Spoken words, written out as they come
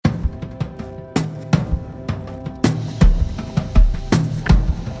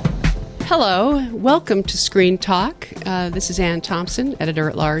Hello, welcome to Screen Talk. This is Ann Thompson,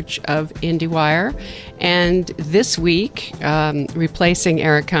 editor-at-large of IndieWire. And this week, replacing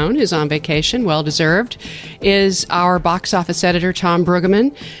Eric Kohn, who's on vacation, well-deserved, is our box office editor, Tom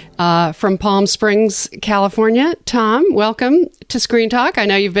Brueggemann, from Palm Springs, California. Tom, welcome to Screen Talk. I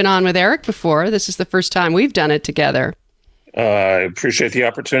know you've been on with Eric before. This is the first time we've done it together. I appreciate the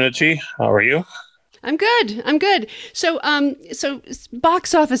opportunity. How are you? I'm good. So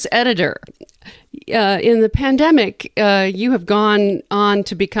box office editor, in the pandemic, you have gone on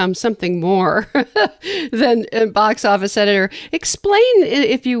to become something more than a box office editor. Explain,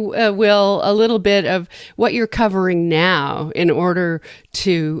 if you will, a little bit of what you're covering now in order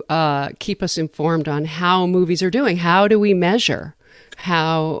to keep us informed on how movies are doing. How do we measure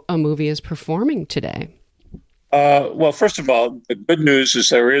how a movie is performing today? Well, first of all, the good news is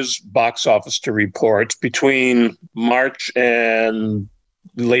there is box office to report between March and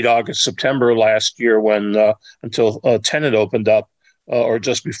late August, September last year, when until Tenet opened up, or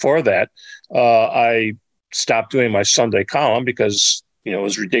just before that. I stopped doing my Sunday column because it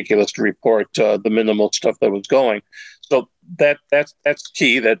was ridiculous to report the minimal stuff that was going. So that's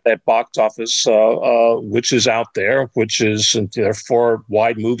key. That box office, which is out there, which is there are 4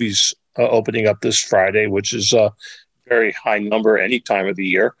 wide movies opening up this Friday, which is a very high number any time of the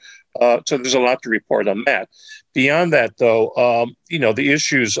year. So there's a lot to report on that. Beyond that, though, the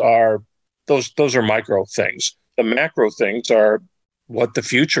issues are those are micro things. The macro things are what the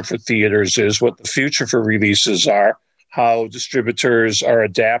future for theaters is, what the future for releases are, how distributors are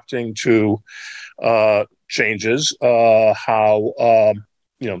adapting to changes, how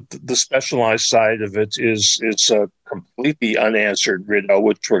the specialized side of it is a completely unanswered riddle,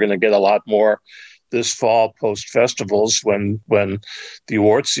 which we're going to get a lot more this fall post festivals when the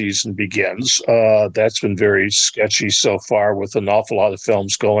award season begins. That's been very sketchy so far, with an awful lot of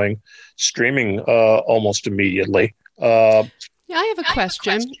films going streaming almost immediately. I have a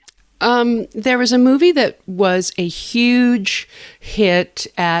question. There was a movie that was a huge hit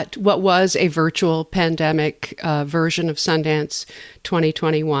at what was a virtual pandemic version of Sundance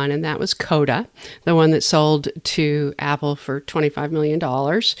 2021, and that was Coda, the one that sold to Apple for $25 million.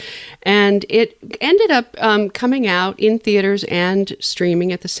 And it ended up coming out in theaters and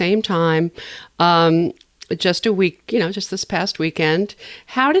streaming at the same time. Just a week, just this past weekend.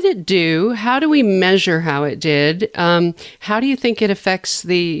 How did it do? How do we measure how it did? How do you think it affects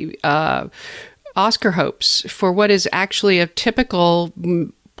the Oscar hopes for what is actually a typical,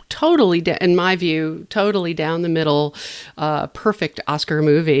 in my view, totally down the middle, perfect Oscar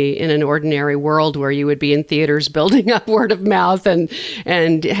movie in an ordinary world where you would be in theaters building up word of mouth and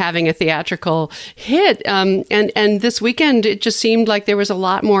having a theatrical hit. And this weekend, it just seemed like there was a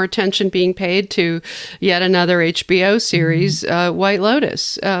lot more attention being paid to yet another HBO series, White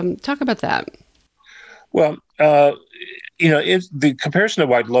Lotus. Talk about that. Well, the comparison to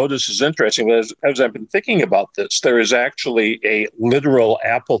White Lotus is interesting. As I've been thinking about this, there is actually a literal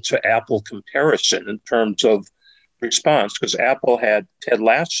apple-to-apple comparison in terms of response, because Apple had Ted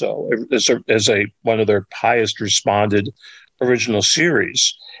Lasso as one of their highest responded original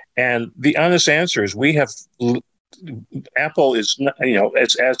series. And the honest answer is Apple is,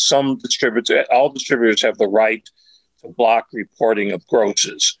 as some distributors, all distributors have the right to block reporting of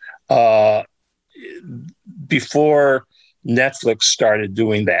grosses. Before Netflix started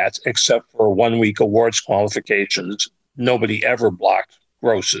doing that, except for 1-week awards qualifications, nobody ever blocked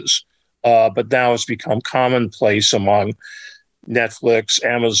grosses. But now it's become commonplace among Netflix,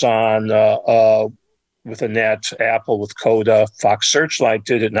 Amazon with Annette, Apple with Coda, Searchlight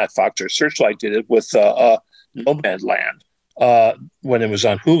did it with Nomadland when it was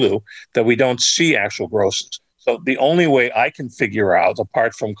on Hulu, that we don't see actual grosses. So the only way I can figure out,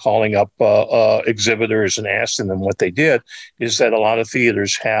 apart from calling up exhibitors and asking them what they did, is that a lot of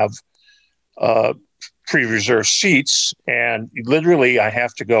theaters have pre-reserved seats, and literally I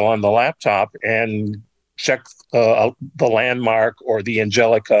have to go on the laptop and check the Landmark or the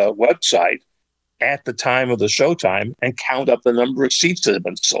Angelica website at the time of the showtime and count up the number of seats that have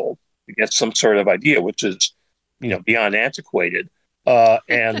been sold to get some sort of idea, which is, beyond antiquated.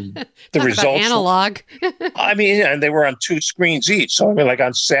 And the results analog. And they were on 2 screens each. So like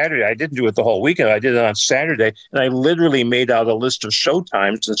on Saturday, I didn't do it the whole weekend. I did it on Saturday, and I literally made out a list of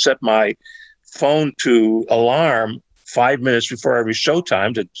showtimes and set my phone to alarm 5 minutes before every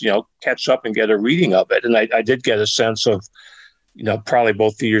showtime to catch up and get a reading of it. And I did get a sense of probably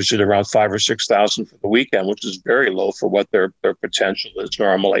both theaters did around 5,000 or 6,000 for the weekend, which is very low for what their potential is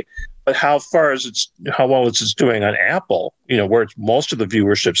normally. But how well it's doing on Apple, where most of the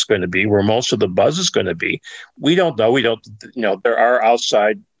viewership is going to be, where most of the buzz is going to be, we don't know. There are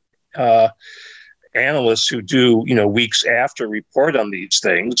outside analysts who do, weeks after report on these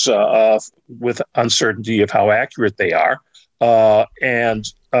things with uncertainty of how accurate they are. And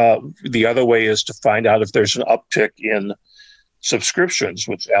the other way is to find out if there's an uptick in subscriptions,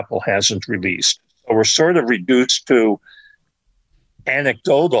 which Apple hasn't released. So we're sort of reduced to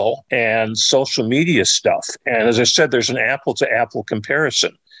anecdotal and social media stuff. And as I said, there's an apple to apple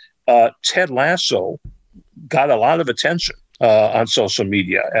comparison. Ted Lasso got a lot of attention on social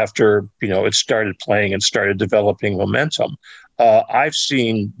media after, it started playing and started developing momentum. I've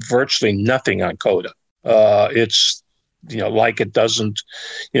seen virtually nothing on Coda. It's, like it doesn't,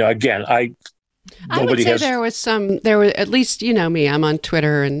 again, I would say there were at least, me, I'm on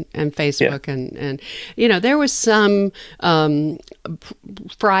Twitter and Facebook and there was some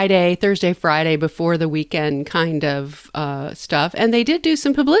Thursday, Friday before the weekend kind of stuff. And they did do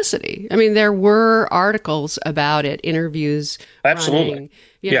some publicity. I mean, there were articles about it, interviews. Absolutely.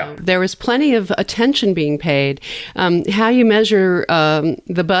 Running. There was plenty of attention being paid. How you measure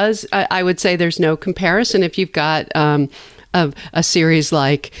the buzz, I would say there's no comparison if you've got of a series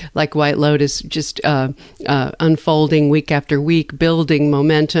like White Lotus, just unfolding week after week, building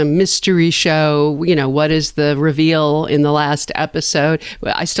momentum, mystery show. What is the reveal in the last episode?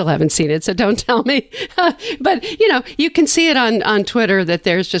 Well, I still haven't seen it, so don't tell me. But you can see it on Twitter that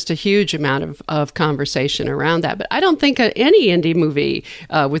there's just a huge amount of conversation around that. But I don't think any indie movie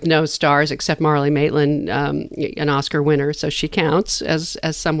with no stars except Marlee Matlin, an Oscar winner, so she counts as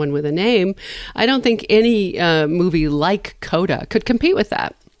someone with a name. I don't think any movie like Coda could compete with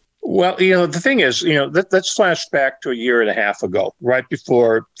that. Well, the thing is, let's flash back to a year and a half ago, right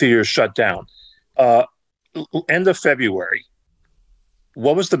before theaters shut down. End of February.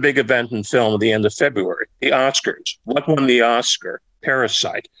 What was the big event in film at the end of February? The Oscars. What won the Oscar?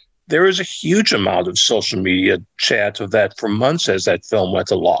 Parasite. There was a huge amount of social media chat of that for months as that film went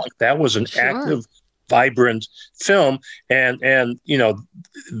along. That was an active, vibrant film, and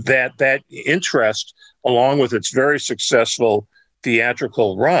that interest, along with its very successful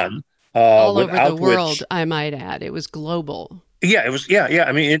theatrical run, all over the world, I might add, it was global. Yeah, it was. Yeah.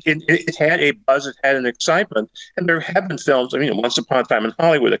 I mean, it had a buzz, it had an excitement, and there have been films. I mean, Once Upon a Time in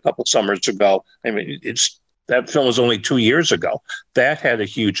Hollywood a couple summers ago. I mean, that film was only 2 years ago. That had a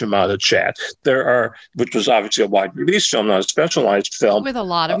huge amount of chat. Which was obviously a wide release film, not a specialized film. With a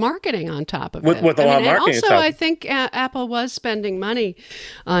lot of marketing on top of it. With a lot of marketing on top. Also, I think Apple was spending money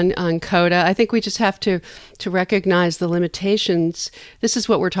on Coda. I think we just have to recognize the limitations. This is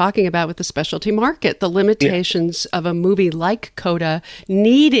what we're talking about with the specialty market, the limitations of a movie like Coda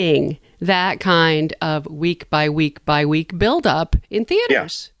needing that kind of week by week by week buildup in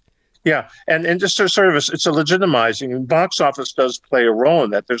theaters. Yeah, and just sort of it's a legitimizing, and box office does play a role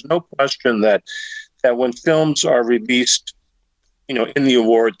in that. There's no question that when films are released, in the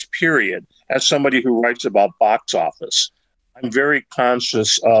awards period, as somebody who writes about box office, I'm very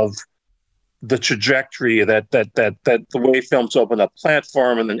conscious of the trajectory that the way films open up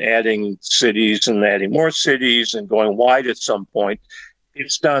platform and then adding cities and adding more cities and going wide at some point.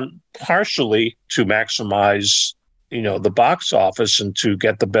 It's done partially to maximize the box office and to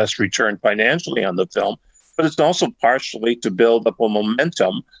get the best return financially on the film, but it's also partially to build up a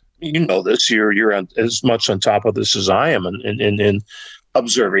momentum. This, you're as much on top of this as I am in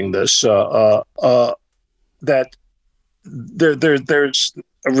observing this, that there's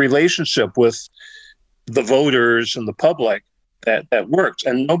a relationship with the voters and the public that works.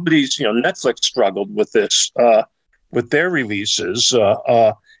 And nobody's, Netflix struggled with this, with their releases.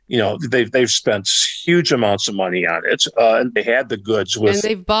 They've spent huge amounts of money on it, and they had the goods with. And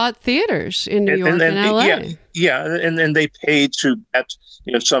they've bought theaters in New York and LA. Yeah, and they paid to get,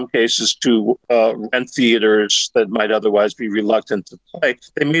 in some cases, to rent theaters that might otherwise be reluctant to play.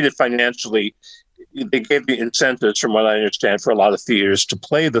 They made it financially. They gave the incentives, from what I understand, for a lot of theaters to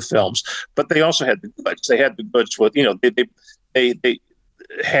play the films, but they also had the goods. They had the goods with, they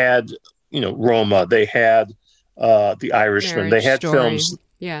had, Roma. They had The Irishman. They had films.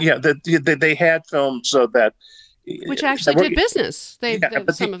 They had films that which actually did business.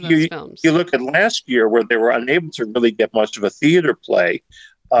 Some of those films. You look at last year where they were unable to really get much of a theater play.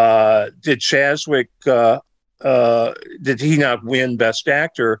 Did Chadwick? Did he not win Best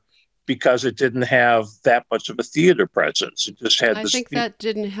Actor because it didn't have that much of a theater presence. It just had I this. think that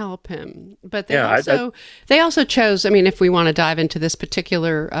didn't help him. But Yeah, they also chose, I mean, if we want to dive into this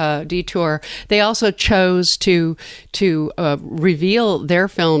particular detour, they also chose to reveal their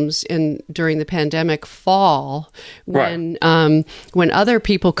films during the pandemic fall when other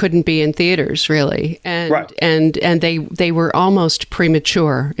people couldn't be in theaters, really. And they were almost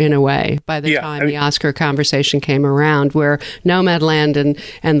premature in a way by the time the Oscar conversation came around, where Nomadland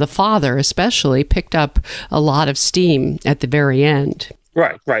and The Father especially picked up a lot of steam at the very end.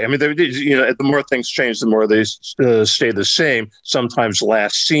 Right. I mean, the more things change, the more they stay the same. Sometimes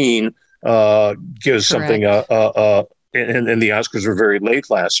last scene gives something and the Oscars were very late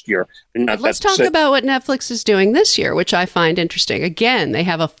last year. Let's talk about what Netflix is doing this year, which I find interesting. Again, they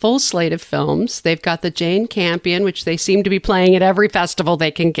have a full slate of films. They've got the Jane Campion, which they seem to be playing at every festival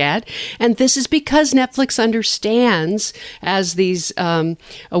they can get. And this is because Netflix understands, as these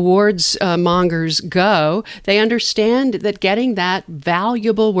awards mongers go, they understand that getting that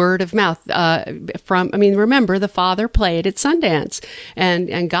valuable word of mouth remember, The Father played at Sundance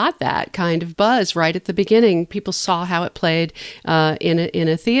and got that kind of buzz right at the beginning. People saw how it played in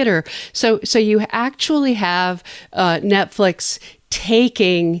a theater. So you actually have Netflix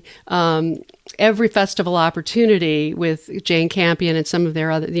taking every festival opportunity with Jane Campion and some of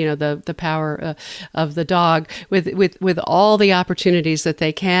their other, the Power of the Dog, with all the opportunities that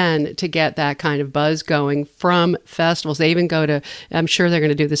they can to get that kind of buzz going from festivals. They even go to, I'm sure they're going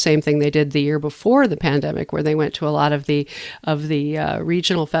to do the same thing they did the year before the pandemic, where they went to a lot of the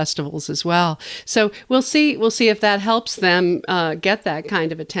regional festivals as well. So we'll see if that helps them get that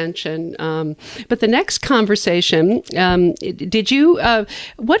kind of attention. But the next conversation,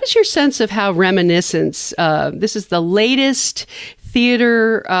 what is your sense of how Reminiscence, this is the latest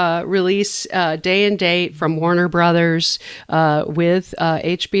theater release day and date from Warner Brothers with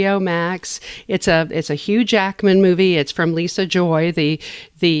HBO Max. It's a Hugh Jackman movie. It's from Lisa Joy, the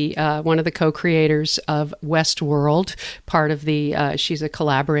one of the co-creators of Westworld. Part of she's a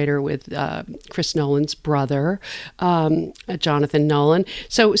collaborator with Chris Nolan's brother, Jonathan Nolan.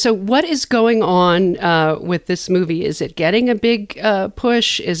 So what is going on with this movie? Is it getting a big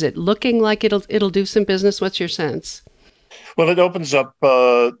push? Is it looking like it'll do some business? What's your sense? Well, it opens up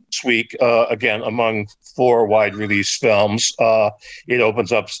this week, again, among 4 wide release films. It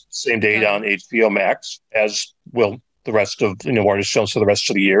opens up same date on HBO Max, as will the rest of Warner's films for the rest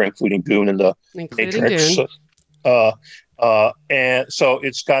of the year, including Dune and the Matrix. And so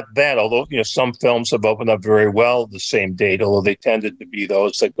it's got that, although some films have opened up very well the same date, although they tended to be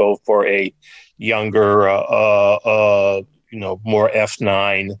those that go for a younger, more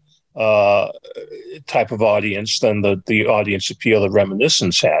F9 type of audience than the audience appeal that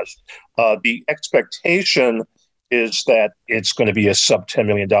Reminiscence has. The expectation is that it's going to be a sub $10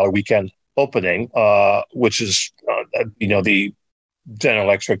 million weekend opening, which is the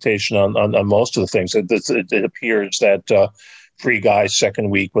general expectation on most of the things. It appears that Free Guy's second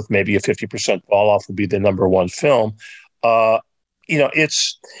week with maybe a 50% fall off will be the number one film.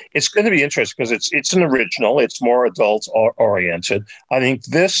 It's going to be interesting because it's an original. It's more adult oriented. I think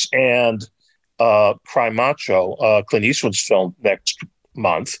this and Cry Macho, Clint Eastwood's film next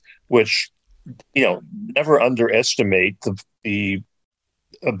month, which never underestimate the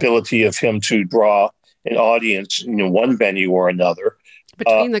ability of him to draw an audience, one venue or another.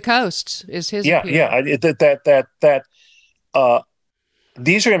 Between the Coasts is his appeal.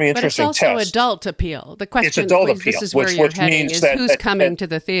 These are going to be interesting tests. But it's also adult appeal. The question is, this is where you're heading, is who's coming to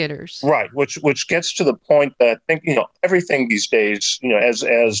the theaters. Right, which gets to the point that I think, everything these days,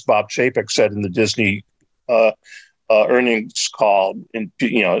 as Bob Chapek said in the Disney earnings call, and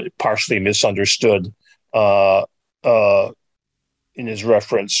partially misunderstood in his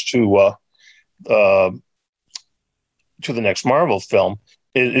reference to the next Marvel film,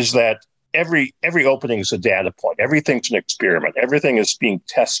 is that every opening is a data point. Everything's an experiment. Everything is being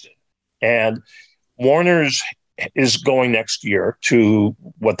tested. And Warner's is going next year to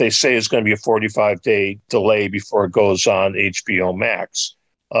what they say is going to be a 45-day delay before it goes on HBO Max.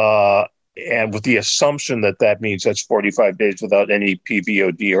 And with the assumption that means that's 45 days without any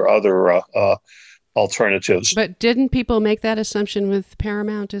PVOD or other alternatives. But didn't people make that assumption with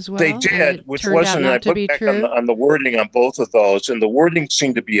Paramount as well? They did, which wasn't. I put back on the wording on both of those, and the wording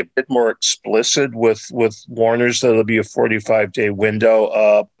seemed to be a bit more explicit with Warner's. That'll be a 45-day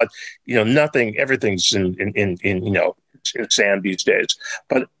window. But nothing. Everything's in sand these days.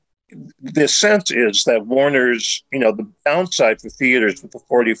 But the sense is that Warner's, the downside for theaters with the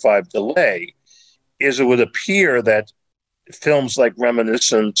 45 delay is it would appear that films like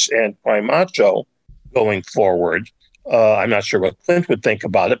Reminiscence and Cry Macho going forward I'm not sure what Clint would think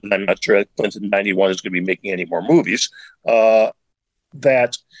about it, but I'm not sure that Clint in 91 is going to be making any more movies.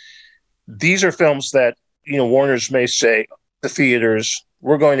 That these are films that, Warner's may say, the theaters,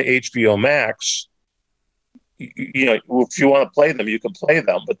 we're going to HBO Max. If you want to play them, you can play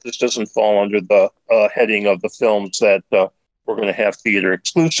them, but this doesn't fall under the heading of the films that we're going to have theater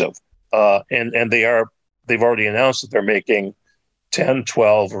exclusive. And they've already announced that they're making 10,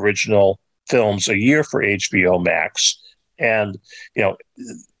 12 original films a year for HBO Max. And,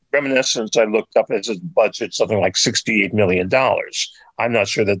 Reminiscence, I looked up as a budget, something like $68 million. I'm not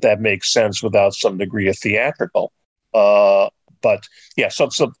sure that makes sense without some degree of theatrical. But yeah, so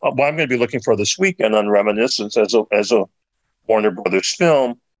what I'm going to be looking for this weekend on Reminiscence as a Warner Brothers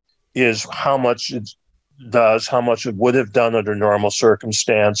film is how much it does, how much it would have done under normal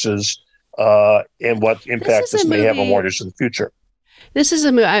circumstances, and what impact this may have on Warner's in the future. This is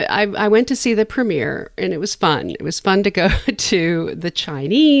a movie. I went to see the premiere, and it was fun. It was fun to go to the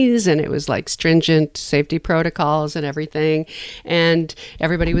Chinese, and it was like stringent safety protocols and everything, and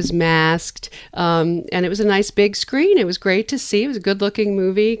everybody was masked, and it was a nice big screen. It was great to see. It was a good-looking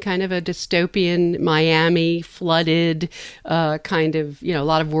movie, kind of a dystopian Miami flooded kind of, a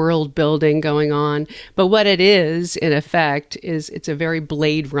lot of world building going on. But what it is, in effect, is it's a very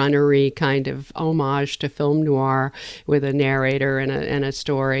Blade Runner-y kind of homage to film noir with a narrator and a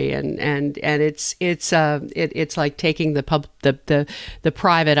story, and it's like taking the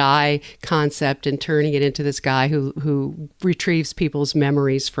private eye concept and turning it into this guy who retrieves people's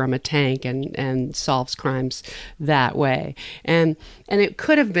memories from a tank and solves crimes that way. And it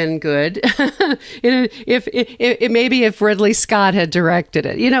could have been good if maybe if Ridley Scott had directed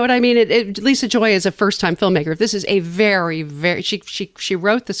it. You know what I mean? Lisa Joy is a first-time filmmaker. If this is a very, very she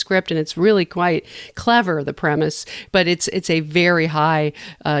wrote the script, and it's really quite clever, the premise, but it's a very high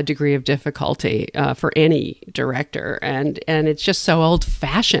degree of difficulty for any director, and it's just so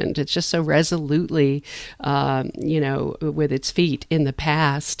old-fashioned. It's just so resolutely, with its feet in the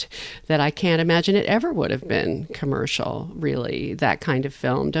past, that I can't imagine it ever would have been commercial. Really, that kind of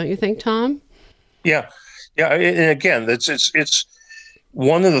film, don't you think, Tom? Yeah. And again, it's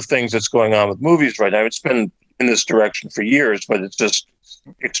one of the things that's going on with movies right now. It's been in this direction for years, but it's just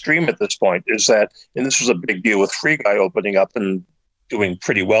extreme at this point. Is that, and this was a big deal with Free Guy opening up and doing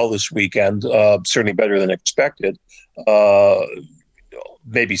pretty well this weekend, certainly better than expected.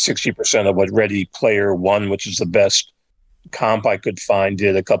 Maybe 60% of what Ready Player One, which is the best comp I could find,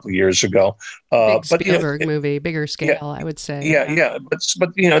 did a couple of years ago. Big Spielberg movie, bigger scale, I would say. Yeah. But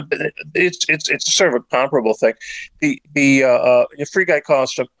it's sort of a comparable thing. The Free Guy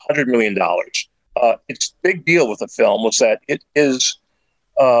cost $100 million. Its big deal with the film was that it is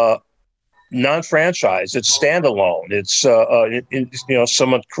non-franchise. It's standalone. It's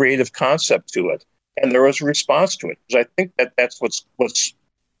somewhat creative concept to it, and there was a response to it. Because I think that's what's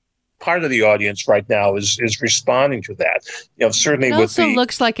part of the audience right now is responding to that. Certainly it with also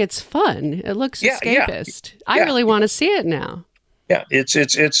looks like it's fun. It looks escapist. I really want to see it now. Yeah, it's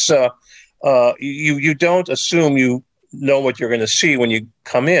you don't assume you know what you're going to see when you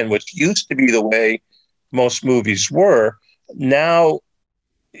come in, which used to be the way most movies were. Now,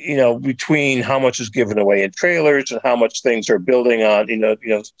 between how much is given away in trailers and how much things are building on,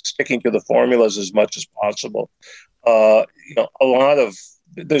 sticking to the formulas as much as possible.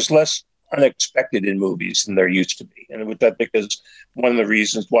 There's less unexpected in movies than there used to be. And with that, because one of the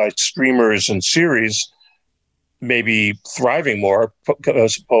reasons why streamers and series may be thriving more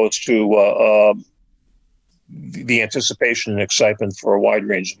as opposed to the anticipation and excitement for a wide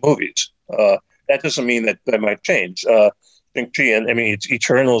range of movies. That doesn't mean that might change. Shang-Chi and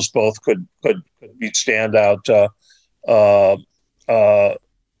Eternals both could be standout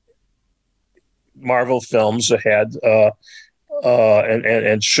Marvel films ahead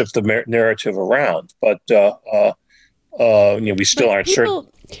and shift the narrative around. But we still aren't certain.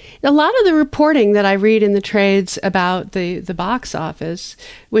 A lot of the reporting that I read in the trades about the box office,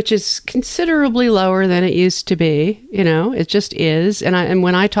 which is considerably lower than it used to be, it just is. And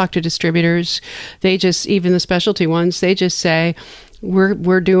when I talk to distributors, they just, even the specialty ones, they just say,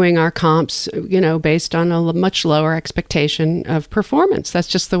 we're doing our comps, based on a much lower expectation of performance. That's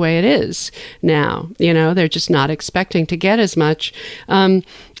just the way it is now. They're just not expecting to get as much.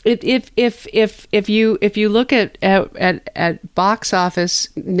 If you look at box office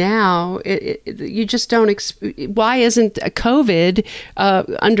now, you just don't. Why isn't COVID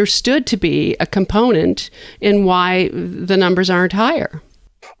understood to be a component in why the numbers aren't higher?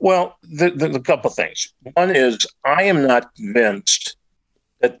 Well, the couple things. One is, I am not convinced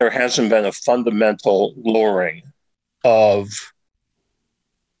that there hasn't been a fundamental lowering of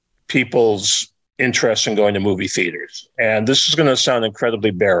people's interest in going to movie theaters. And this is going to sound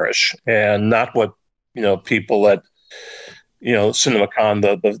incredibly bearish and not what, people at, CinemaCon,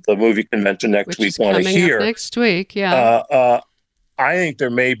 the movie convention next week want to hear. Next week, yeah. I think there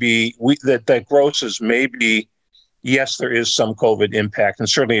may be that grosses maybe. Yes, there is some COVID impact, and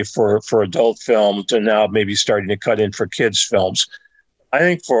certainly for adult films, and now maybe starting to cut in for kids' films. I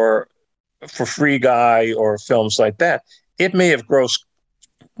think for Free Guy or films like that, it may have grossed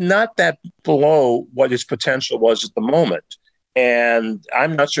not that below what its potential was at the moment. And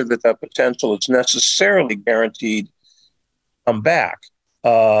I'm not sure that potential is necessarily guaranteed to come back.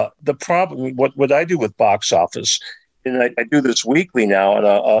 The problem, what I do with box office, and I do this weekly now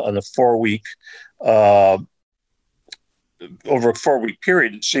on a 4-week, over a 4-week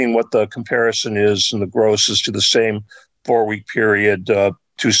period, seeing what the comparison is and the grosses to the same 4-week period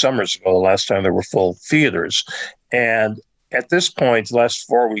 2 summers ago, the last time there were full theaters. And at this point, the last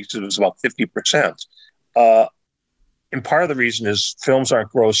 4 weeks, it was about 50%. And part of the reason is films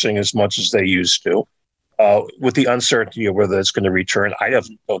aren't grossing as much as they used to, with the uncertainty of whether it's going to return. I don't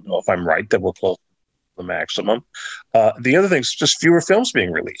know if I'm right that we're close to the maximum. The other thing is just fewer films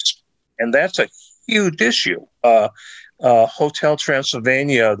being released. And that's a huge issue. Hotel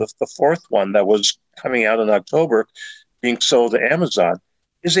Transylvania, the fourth one that was coming out in October, being sold to Amazon,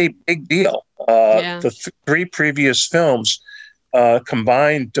 is a big deal. The 3 previous films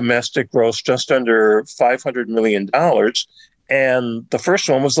combined domestic gross just under $500 million. And the first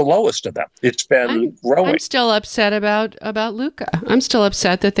one was the lowest of them. It's been growing. I'm still upset about Luca. I'm still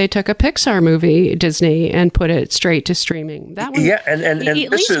upset that they took a Pixar movie, Disney, and put it straight to streaming. That one, and at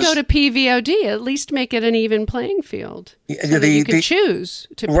least go to PVOD. At least make it an even playing field. So that you can choose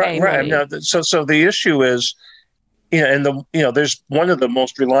to pay money. Now, so the issue is, there's one of the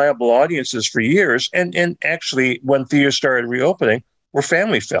most reliable audiences for years, and actually, when theaters started reopening, were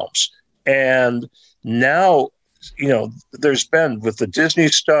family films, and now. There's been with the Disney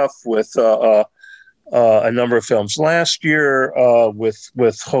stuff, with a number of films last year,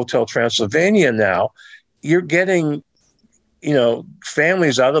 with Hotel Transylvania. Now, you're getting,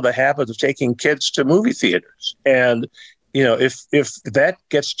 families out of the habit of taking kids to movie theaters, and if that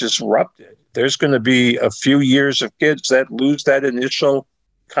gets disrupted, there's going to be a few years of kids that lose that initial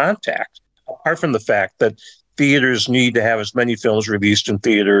contact. Apart from the fact that theaters need to have as many films released in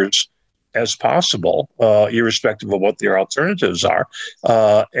theaters as possible, irrespective of what their alternatives are.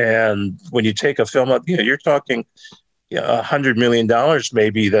 And when you take a film up, you're talking $100 million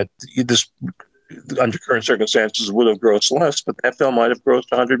maybe that this, under current circumstances, would have grossed less, but that film might have grossed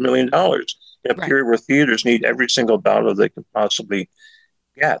 $100 million in a period where theaters need every single dollar they could possibly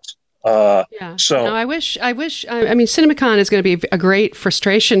get. I wish. I mean, CinemaCon is going to be a great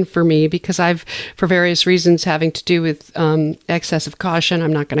frustration for me because for various reasons having to do with excessive caution,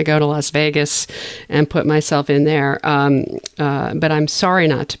 I'm not going to go to Las Vegas and put myself in there. But I'm sorry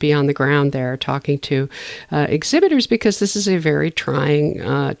not to be on the ground there talking to exhibitors because this is a very trying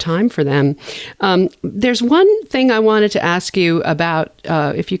time for them. There's one thing I wanted to ask you about,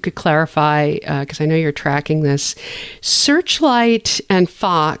 if you could clarify, because I know you're tracking this. Searchlight and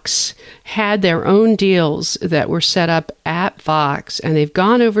Fox had their own deals that were set up at Fox, and they've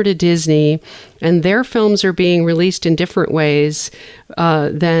gone over to Disney, and their films are being released in different ways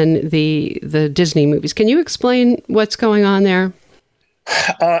than the Disney movies. Can you explain what's going on there?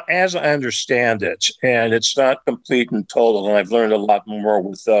 As I understand it, and it's not complete and total, and I've learned a lot more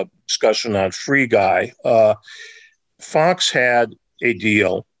with discussion on Free Guy. Fox had a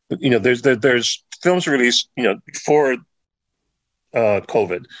deal. There's films released, before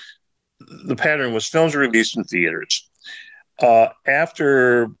COVID. The pattern was films released in theaters.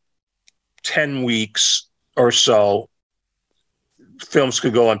 After 10 weeks or so, films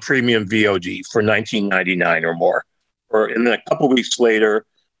could go on premium VOD for $19.99 or more. And then a couple of weeks later,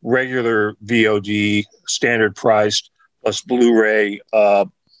 regular VOD, standard priced, plus Blu-ray,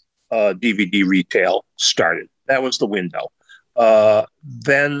 DVD retail started. That was the window.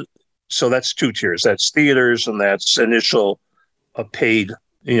 So that's 2 tiers. That's theaters, and that's initial paid,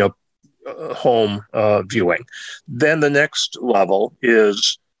 home viewing. Then the next level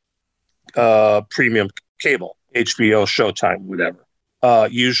is premium cable, HBO, Showtime, whatever,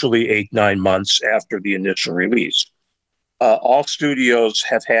 usually 8-9 months after the initial release. All studios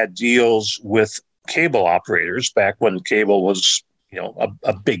have had deals with cable operators back when cable was,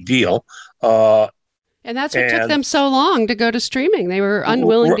 a big deal. And that's what took them so long to go to streaming. They were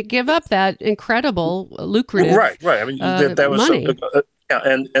unwilling to give up that incredible, lucrative right. I mean, that was money.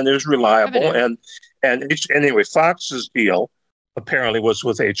 And it was reliable. And anyway, Fox's deal apparently was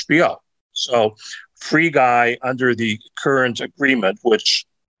with HBO. So Free Guy, under the current agreement, which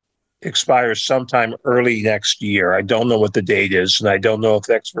expires sometime early next year. I don't know what the date is, and I don't know if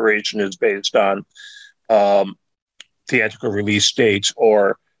the expiration is based on theatrical release dates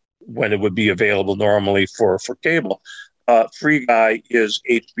or when it would be available normally for cable. Free Guy is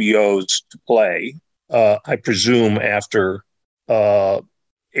HBO's to play, I presume, after 8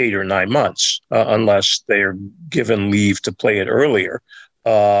 or 9 months, unless they are given leave to play it earlier.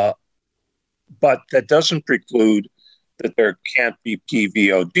 But that doesn't preclude that there can't be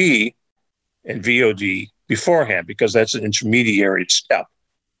PVOD and VOD beforehand, because that's an intermediary step.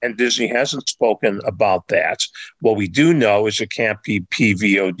 And Disney hasn't spoken about that. What we do know is it can't be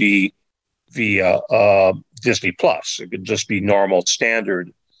PVOD via Disney Plus. It could just be normal,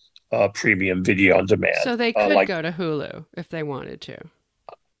 standard premium video on demand. So they could go to Hulu if they wanted to.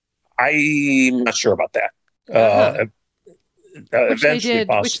 I'm not sure about that.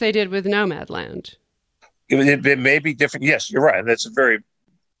 Which they did with Nomadland. It may be different. Yes, you're right. That's a very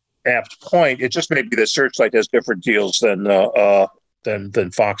apt point. It just may be that Searchlight has different deals than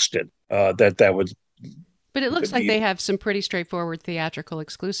Fox did. That would. But it looks like they have some pretty straightforward theatrical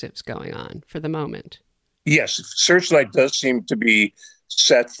exclusives going on for the moment. Yes, Searchlight does seem to be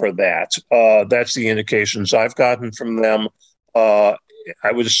set for that. That's the indications I've gotten from them. I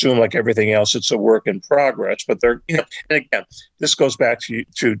would assume, like everything else, it's a work in progress. But they're, and again, this goes back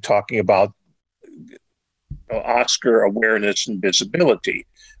to talking about Oscar awareness and visibility.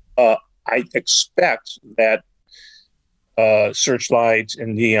 I expect that Searchlight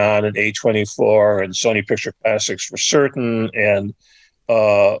and Neon and A24 and Sony Picture Classics for certain, and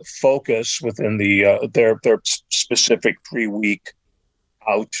Focus within their specific 3-week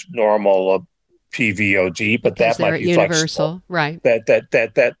out normal PVOD, but because that might be universal, right? That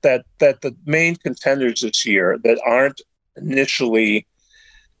the main contenders this year that aren't initially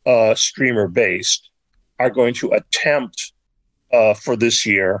streamer based are going to attempt for this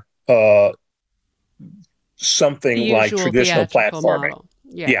year something like traditional platforming. Model.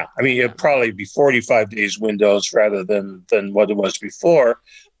 Yeah. I mean, it'd probably be 45 days windows rather than what it was before.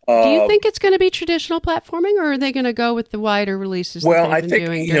 Do you think it's going to be traditional platforming, or are they going to go with the wider releases? Well, I think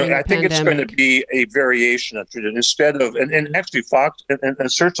it's going to be a variation of tradition instead of, and actually Fox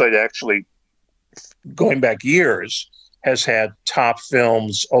and Searchlight actually going back years has had top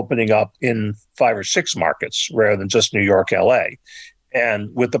films opening up in 5 or 6 markets rather than just New York, LA.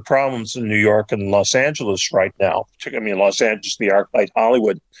 And with the problems in New York and Los Angeles right now, particularly in Los Angeles, the ArcLight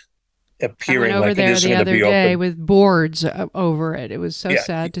Hollywood appearing like it isn't going to be open. I went over there the other day with boards over it. It was so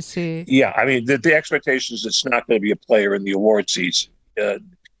sad to see. Yeah, I mean, the expectation is it's not going to be a player in the award season.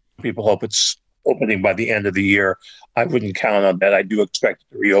 People hope it's opening by the end of the year. I wouldn't count on that. I do expect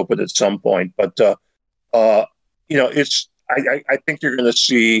it to reopen at some point. But, it's. I think you're going to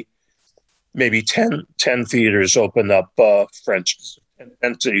see maybe 10 theaters open up French,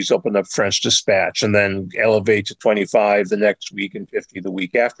 10 cities open up French Dispatch, and then elevate to 25 the next week and 50 the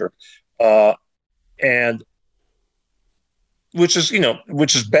week after. And which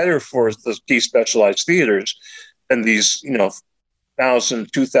is better for the key specialized theaters than these,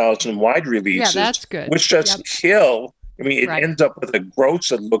 1,000, 2,000 wide releases. Yeah, that's good. Which just kill. I mean, it ends up with a gross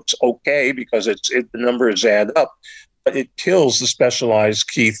that looks okay because the numbers add up, but it kills the specialized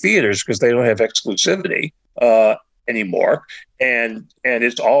key theaters because they don't have exclusivity anymore, and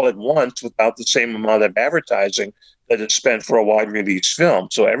it's all at once without the same amount of advertising that is spent for a wide release film.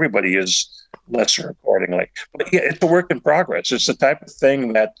 So everybody is lesser accordingly. But yeah, it's a work in progress. It's the type of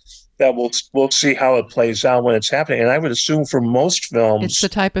thing that we'll see how it plays out when it's happening. And I would assume for most films, it's the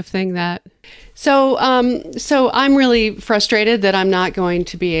type of thing that. So I'm really frustrated that I'm not going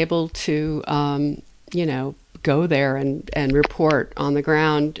to be able to, go there and report on the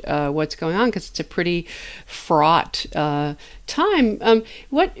ground what's going on, because it's a pretty fraught time.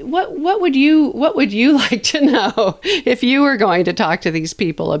 What would you like to know if you were going to talk to these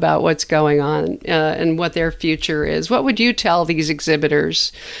people about what's going on and what their future is? What would you tell these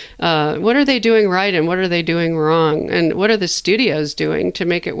exhibitors? What are they doing right and what are they doing wrong? And what are the studios doing to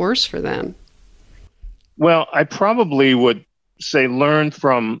make it worse for them? Well, I probably would say learn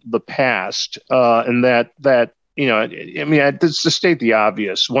from the past, and that just to state the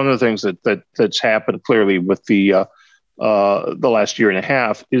obvious, one of the things that's happened clearly with the last year and a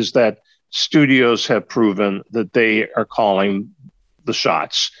half is that studios have proven that they are calling the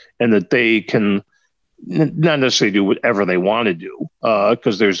shots and that they can not necessarily do whatever they want to do,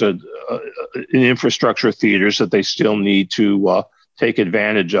 because there's an infrastructure of theaters that they still need to take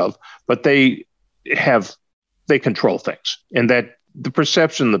advantage of, but they control things. And that the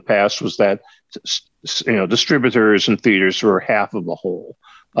perception in the past was that distributors and theaters were half of the whole.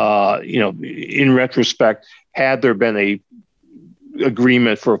 In retrospect, had there been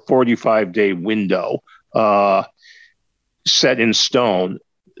agreement for a 45-day window set in stone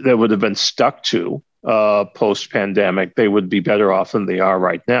that would have been stuck to post-pandemic, they would be better off than they are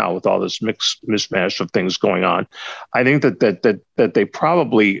right now with all this mismatch of things going on. I think that they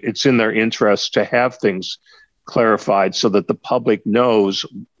probably, it's in their interest to have things clarified so that the public knows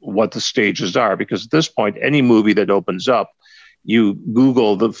what the stages are. Because at this point, any movie that opens up, you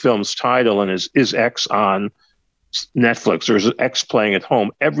Google the film's title and is X on Netflix or is X playing at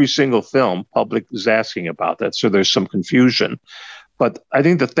home? Every single film, public is asking about that. So there's some confusion. But I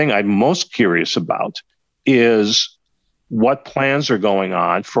think the thing I'm most curious about is what plans are going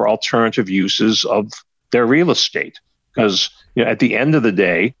on for alternative uses of their real estate. Because at the end of the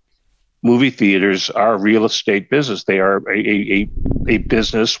day, movie theaters are a real estate business. They are a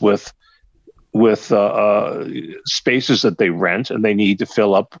business with spaces that they rent, and they need to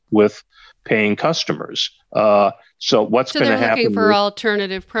fill up with paying customers. So what's going to happen? They're looking for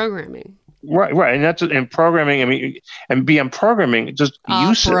alternative programming. Right, and that's in programming. I mean, and beyond programming, just opera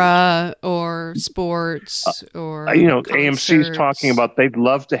usage. Or sports or AMC's talking about they'd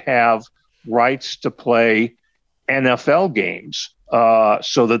love to have rights to play NFL games,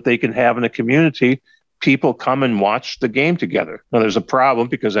 so that they can have in a community people come and watch the game together. Now, there's a problem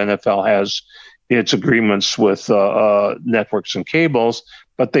because NFL has its agreements with networks and cables,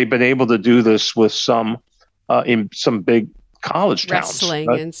 but they've been able to do this with some in some big college towns, wrestling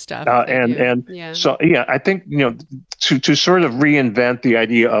and stuff, So I think to sort of reinvent the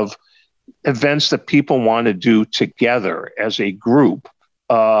idea of events that people want to do together as a group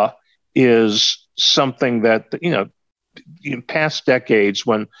is something that in past decades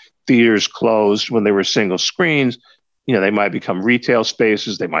when theaters closed, when they were single screens, they might become retail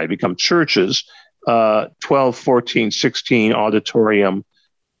spaces, they might become churches. 12, 14, 16 auditorium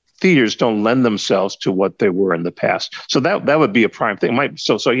theaters don't lend themselves to what they were in the past. So that would be a prime thing.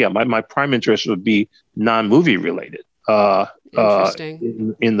 My prime interest would be non-movie related.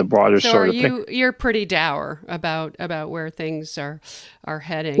 Interesting. In the broader sort of thing. You're pretty dour about where things are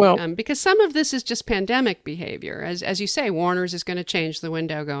heading. Well, because some of this is just pandemic behavior. As you say, Warner's is going to change the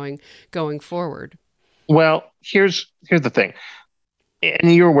window going forward. Well, here's the thing,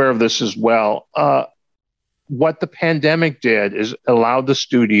 and you're aware of this as well. What the pandemic did is allowed the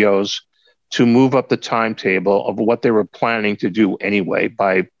studios to move up the timetable of what they were planning to do anyway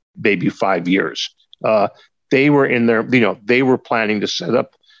by maybe 5 years. They were in their, they were planning to set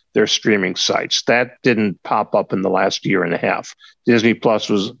up their streaming sites. That didn't pop up in the last year and a half. Disney Plus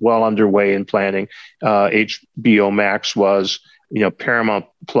was well underway in planning. HBO Max was, Paramount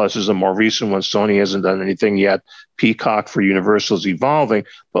Plus is a more recent one. Sony hasn't done anything yet. Peacock for Universal is evolving,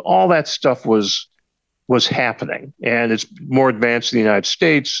 but all that stuff was happening, and it's more advanced in the United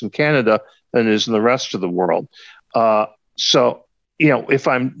States and Canada than it is in the rest of the world. So, if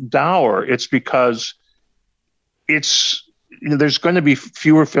I'm dour, it's because there's going to be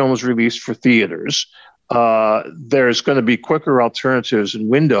fewer films released for theaters. There's going to be quicker alternatives in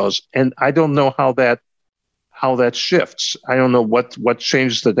windows, and I don't know how that shifts. I don't know what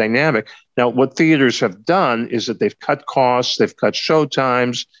changes the dynamic. Now, what theaters have done is that they've cut costs, they've cut show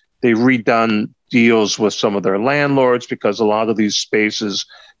times, they've redone deals with some of their landlords because a lot of these spaces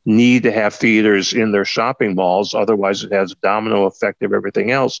need to have theaters in their shopping malls. Otherwise, it has a domino effect of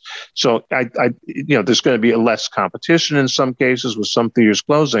everything else. So there's going to be less competition in some cases with some theaters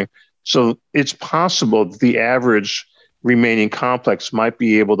closing. So it's possible that the average remaining complex might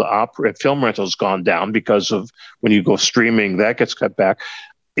be able to operate. Film rental's gone down because of when you go streaming, that gets cut back.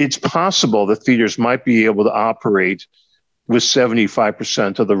 It's possible that theaters might be able to operate with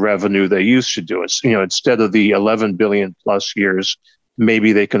 75% of the revenue they used to do. It's, instead of the 11 billion plus years,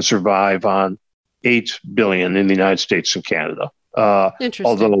 maybe they can survive on 8 billion in the United States and Canada.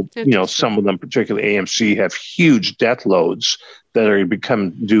 Although, some of them, particularly AMC, have huge debt loads that are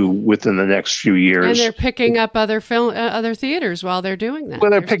become due within the next few years. And they're picking up other theaters while they're doing that.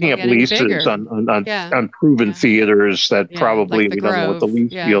 Well, they're picking up leases on proven theaters that probably, we don't know what the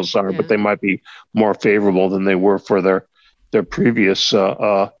lease deals are, but they might be more favorable than they were for their previous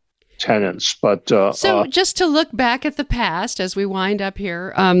tenants. But so just to look back at the past as we wind up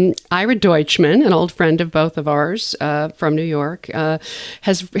here, Ira Deutschman, an old friend of both of ours from New York,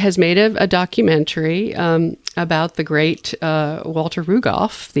 has made a documentary about the great Walter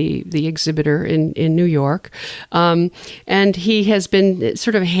Rugoff, the exhibitor in New York, and he has been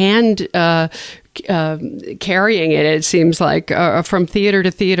sort of hand carrying it. It seems like from theater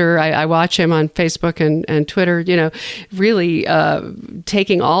to theater. I watch him on Facebook and Twitter. Really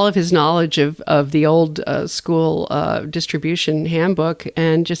taking all of his knowledge of the old school distribution handbook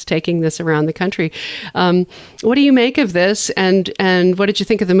and just taking this around the country. What do you make of this, and what did you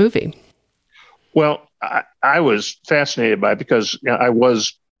think of the movie? Well, I was fascinated by it because I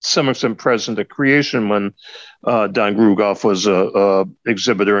was some extent present at creation when Don Rugoff was a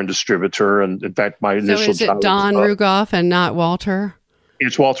exhibitor and distributor, and in fact, my initial. So is it Don Rugoff and not Walter?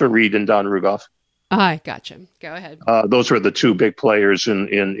 It's Walter Reed and Don Rugoff. I gotcha. Go ahead. Those were the two big players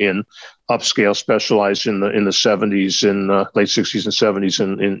in upscale, specialized in the 70s, in late 60s and 70s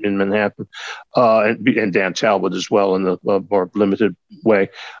in Manhattan, and Dan Talbot as well in the more limited way.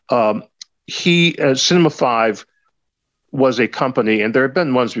 Cinema 5 was a company, and there had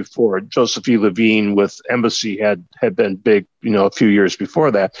been ones before. Joseph E. Levine with Embassy had been big, a few years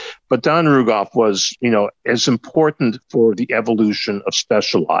before that. But Don Rugoff was, as important for the evolution of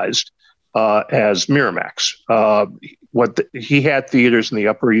specialized as Miramax. He had theaters in the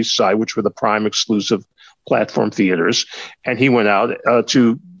Upper East Side, which were the prime exclusive platform theaters, and he went out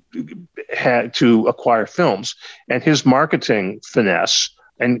to acquire films. And his marketing finesse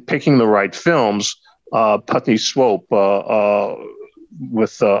and picking the right films. Putney Swope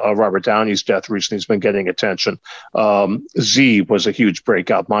with Robert Downey's death recently has been getting attention. Z was a huge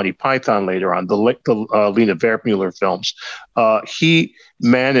breakout. Monty Python later on, the Lena Wertmuller films. He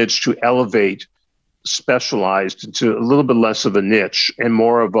managed to elevate specialized into a little bit less of a niche and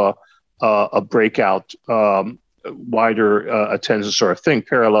more of a breakout, wider attendance sort of thing,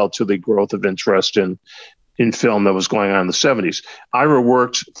 parallel to the growth of interest in film that was going on in the 70s. Ira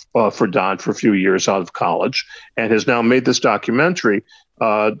worked for Don for a few years out of college and has now made this documentary.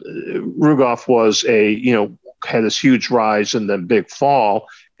 Rugoff was had this huge rise and then big fall,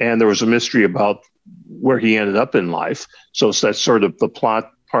 and there was a mystery about where he ended up in life. So that's sort of the part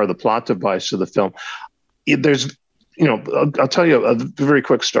of the plot device of the film. I'll tell you a very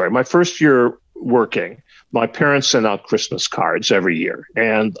quick story. My first year working, my parents sent out Christmas cards every year,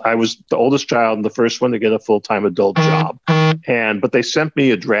 and I was the oldest child and the first one to get a full-time adult job. But they sent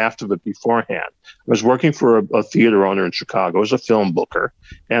me a draft of it beforehand. I was working for a theater owner in Chicago as a film booker,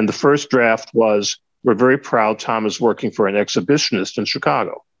 and the first draft was, "We're very proud Tom is working for an exhibitionist in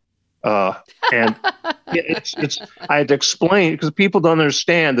Chicago." And I had to explain, because people don't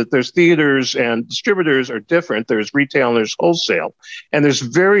understand that there's theaters and distributors are different. There's retail and there's wholesale, and there's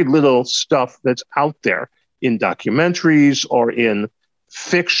very little stuff that's out there in documentaries or in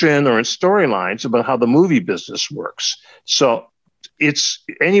fiction or in storylines about how the movie business works. So it's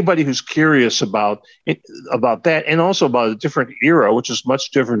anybody who's curious about that, and also about a different era, which is much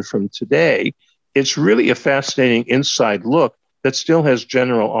different from today. It's really a fascinating inside look that still has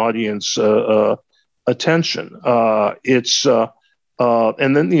general audience attention. And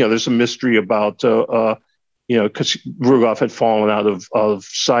then there's a mystery about because Rugoff had fallen out of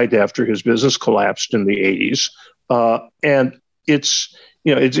sight after his business collapsed in the 80s, and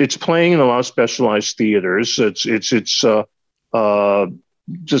it's playing in a lot of specialized theaters. It's just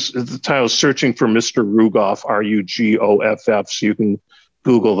the title is Searching for Mr. Rugoff, Rugoff. So you can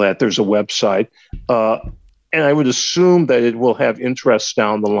Google that. There's a website. And I would assume that it will have interest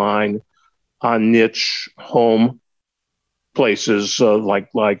down the line on niche home places like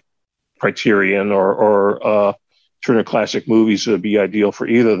Criterion or Turner Classic Movies. Would be ideal for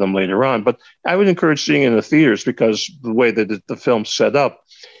either of them later on. But I would encourage seeing it in the theaters, because the way that the film's set up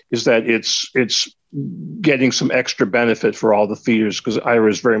is that it's getting some extra benefit for all the theaters, because Ira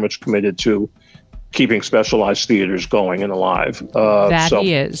is very much committed to keeping specialized theaters going and alive.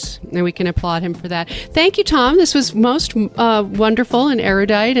 He is. And we can applaud him for that. Thank you, Tom. This was most wonderful and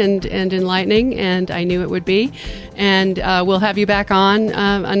erudite and enlightening, and I knew it would be. And we'll have you back on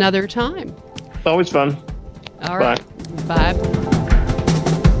another time. Always fun. All right. Bye. Bye.